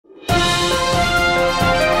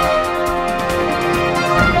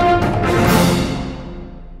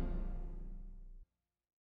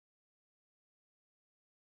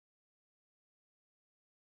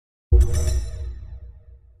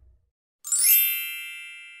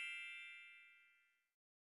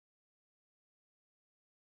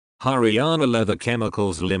Haryana Leather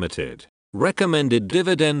Chemicals Limited. Recommended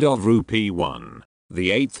dividend of Rupee 1.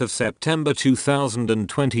 The 8th of September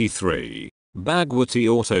 2023. Bhagwati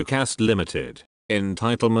Autocast Limited.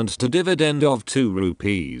 Entitlement to dividend of 2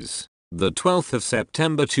 rupees. The 12th of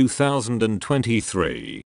September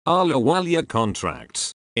 2023. Ahluwalia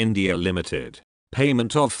Contracts, India Limited.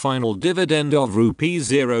 Payment of final dividend of Rupee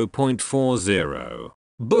 0.40.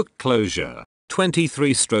 Book closure,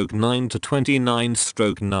 23/9 to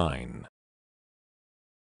 29/9.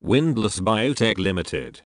 Windlass Biotech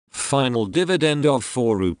Limited. Final dividend of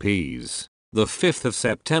 4 rupees. The 5th of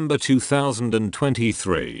September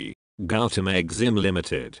 2023. Gautam Exim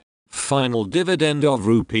Limited. Final dividend of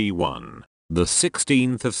Rupee 1. The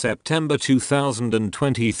 16th of September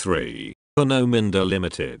 2023. Panominda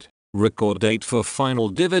Limited. Record date for final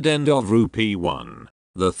dividend of Rupee 1.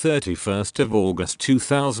 The 31st of August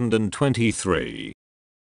 2023.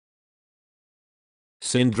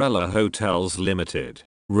 Cinderella Hotels Limited.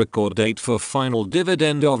 Record date for final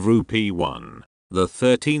dividend of Rupee 1. The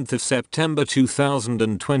 13th of September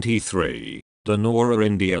 2023. Danora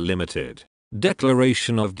India Limited.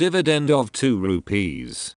 Declaration of dividend of 2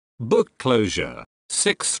 rupees. Book closure,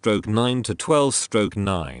 6/9 to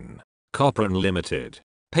 12/9. Copran Limited.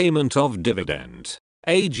 Payment of dividend.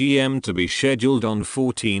 AGM to be scheduled on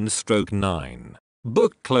 14/9.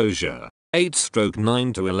 Book closure,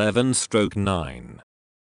 8/9 to 11/9.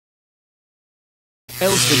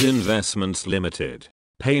 Elford Investments Limited.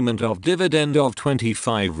 Payment of dividend of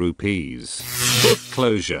 25 rupees. Book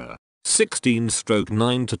closure,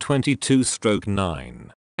 16/9 to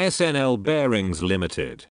 22/9. SNL Bearings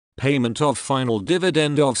Limited. Payment of final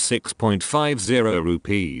dividend of 6.50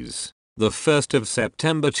 rupees. The 1st of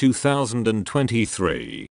September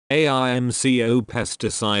 2023. AIMCO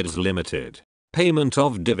Pesticides Limited. Payment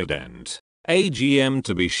of dividend. AGM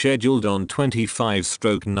to be scheduled on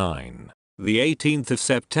 25/9. The 18th of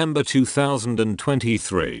September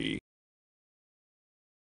 2023.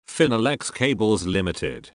 Finolex Cables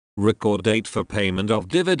Limited. Record date for payment of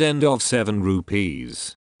dividend of 7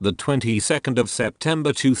 rupees. The 22nd of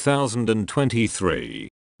September 2023.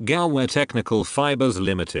 Galway Technical Fibers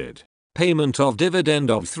Limited. Payment of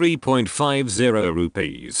dividend of 3.50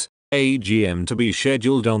 rupees. AGM to be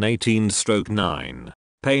scheduled on 18/9.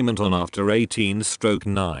 Payment on after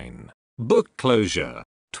 18/9. Book closure,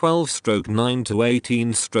 12/9 to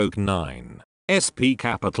 18/9. SP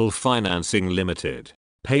Capital Financing Limited.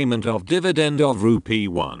 Payment of dividend of Rupee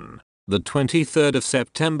 1. The 23rd of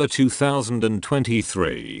September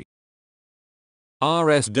 2023.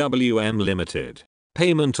 RSWM Limited.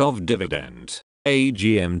 Payment of dividend.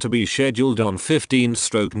 AGM to be scheduled on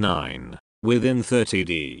 15/9. Within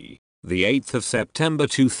 30D. The 8th of September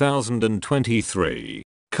 2023.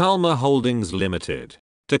 Kalma Holdings Limited.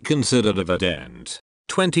 To consider dividend.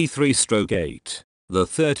 23/8. The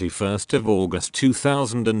 31st of August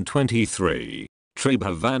 2023.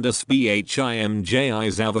 Tribhuvandas Bhimji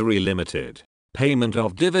Zaveri Limited. Payment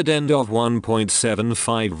of dividend of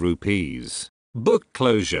 1.75 rupees. Book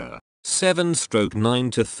closure, 7/9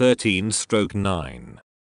 to 13/9.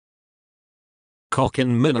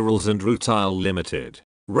 Cochin Minerals and Rutile Limited.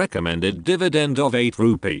 Recommended dividend of 8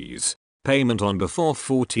 rupees. Payment on before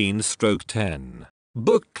 14/10.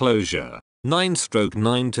 Book closure,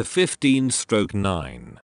 9/9 to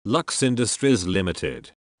 15/9. Lux Industries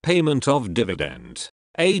Limited. Payment of dividend.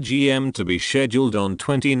 AGM to be scheduled on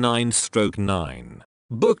 29/9.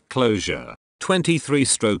 Book closure,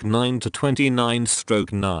 23/9 to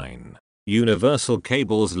 29/9. Universal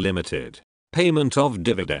Cables Limited. Payment of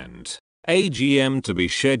dividend. AGM to be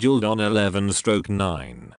scheduled on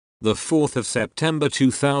 11/9. The 4th of September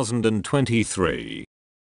 2023.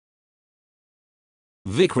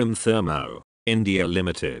 Vikram Thermo, India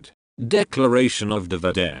Limited. Declaration of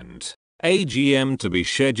dividend. AGM to be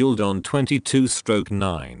scheduled on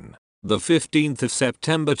 22/9. The 15th of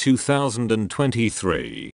September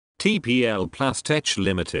 2023. TPL Plastech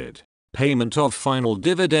Limited. Payment of final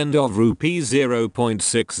dividend of Rupee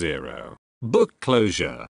 0.60. Book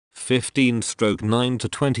closure, 15/9 to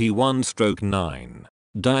 21/9.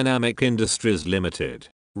 Dynamic Industries Limited.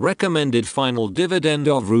 Recommended final dividend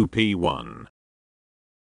of Rupee 1.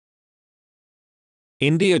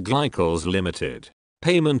 India Glycols Limited.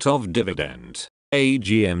 Payment of dividend.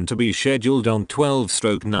 AGM to be scheduled on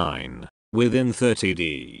 12/9. Within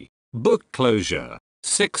 30D. Book closure,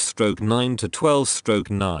 6/9 to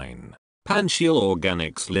 12/9. Panchal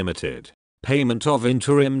Organics Limited. Payment of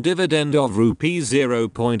interim dividend of Rupee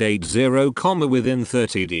 0.80, within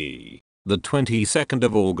 30D. The 22nd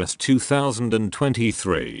of August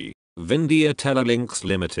 2023. Vindhya Telelinks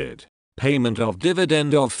Limited. Payment of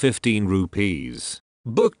dividend of 15 rupees.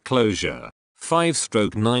 Book closure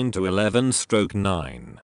 5/9 to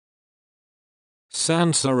 11/9.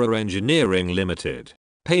 Sansera Engineering Limited.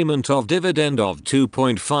 Payment of dividend of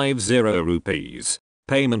 2.50 rupees.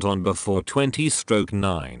 Payment on before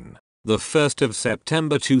 20/9. The 1st of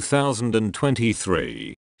September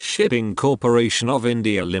 2023. Shipping Corporation of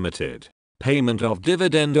India Limited. Payment of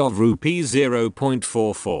dividend of rupees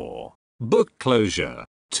 0.44. Book closure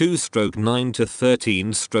 2/9 to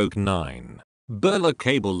 13/9. Birla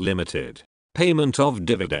Cable Limited. Payment of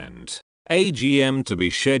dividend. AGM to be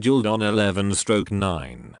scheduled on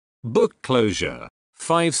 11/9. Book closure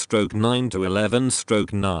 5/9 to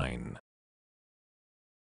 11/9.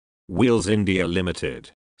 Wheels India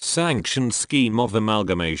Limited. Sanctioned scheme of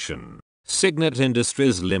amalgamation. Signet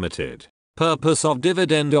Industries Limited. Purpose of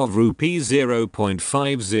dividend of rupees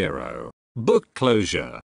 0.50. Book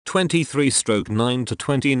closure 23/9 to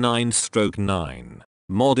 29/9.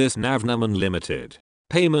 Modis Navnaman Limited.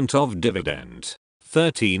 Payment of dividend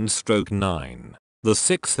 13/9. The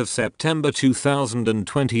 6th of September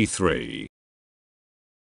 2023.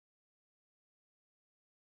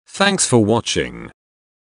 Thanks for watching.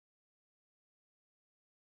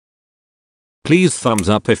 Please thumbs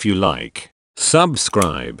up if you like.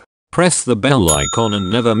 Subscribe. Press the bell icon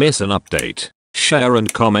and never miss an update. Share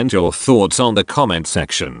and comment your thoughts on the comment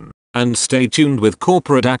section. And stay tuned with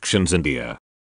Corporate Actions India.